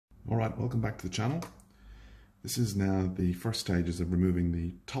Alright, welcome back to the channel. This is now the first stages of removing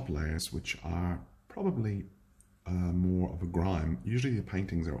the top layers, which are probably more of a grime. Usually the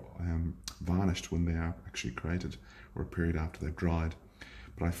paintings are varnished when they are actually created or a period after they've dried.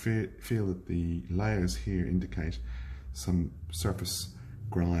 But I feel that the layers here indicate some surface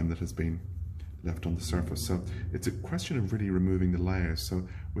grime that has been left on the surface. So it's a question of really removing the layers. So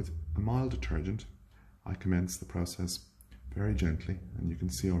with a mild detergent, I commence the process very gently, and you can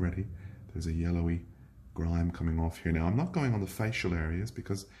see already there's a yellowy grime coming off here. Now I'm not going on the facial areas,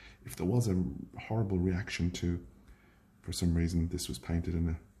 because if there was a horrible reaction to, for some reason, this was painted in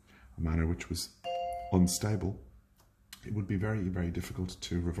a manner which was unstable, it would be very, very difficult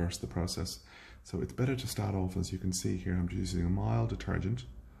to reverse the process. So it's better to start off, as you can see here, I'm just using a mild detergent.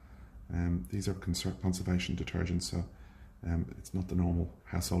 These are conservation detergents, so it's not the normal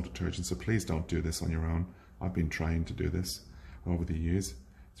household detergent, so please don't do this on your own. I've been trained to do this over the years.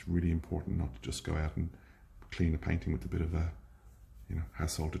 It's really important not to just go out and clean a painting with a bit of a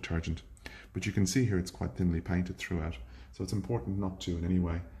household detergent. But you can see here it's quite thinly painted throughout, so it's important not to in any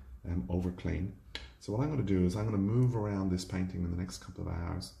way over clean. So what I'm going to do is I'm going to move around this painting in the next couple of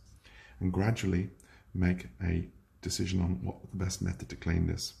hours and gradually make a decision on what the best method to clean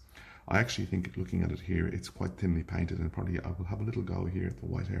this. I actually think, looking at it here, it's quite thinly painted, and probably I will have a little go here at the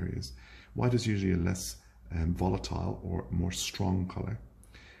white areas. White is usually a less volatile or more strong colour,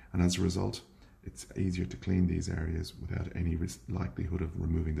 and as a result it's easier to clean these areas without any likelihood of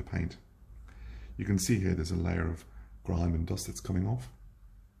removing the paint. You can see here there's a layer of grime and dust that's coming off.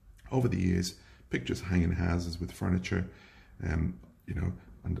 Over the years, pictures hang in houses with furniture, and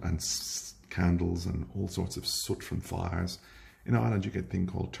candles and all sorts of soot from fires. In Ireland you get a thing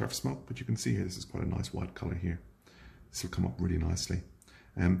called turf smoke, but you can see here this is quite a nice white colour here. This will come up really nicely.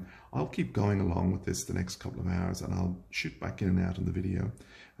 I'll keep going along with this the next couple of hours, and I'll shoot back in and out in the video,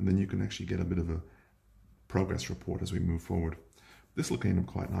 and then you can actually get a bit of a progress report as we move forward. This will clean up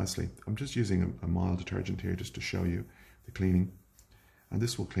quite nicely. I'm just using a mild detergent here just to show you the cleaning, and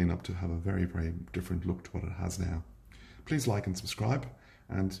this will clean up to have a very, very different look to what it has now. Please like and subscribe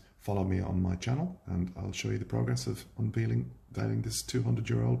and follow me on my channel, and I'll show you the progress of unveiling this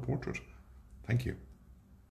 200-year-old portrait. Thank you.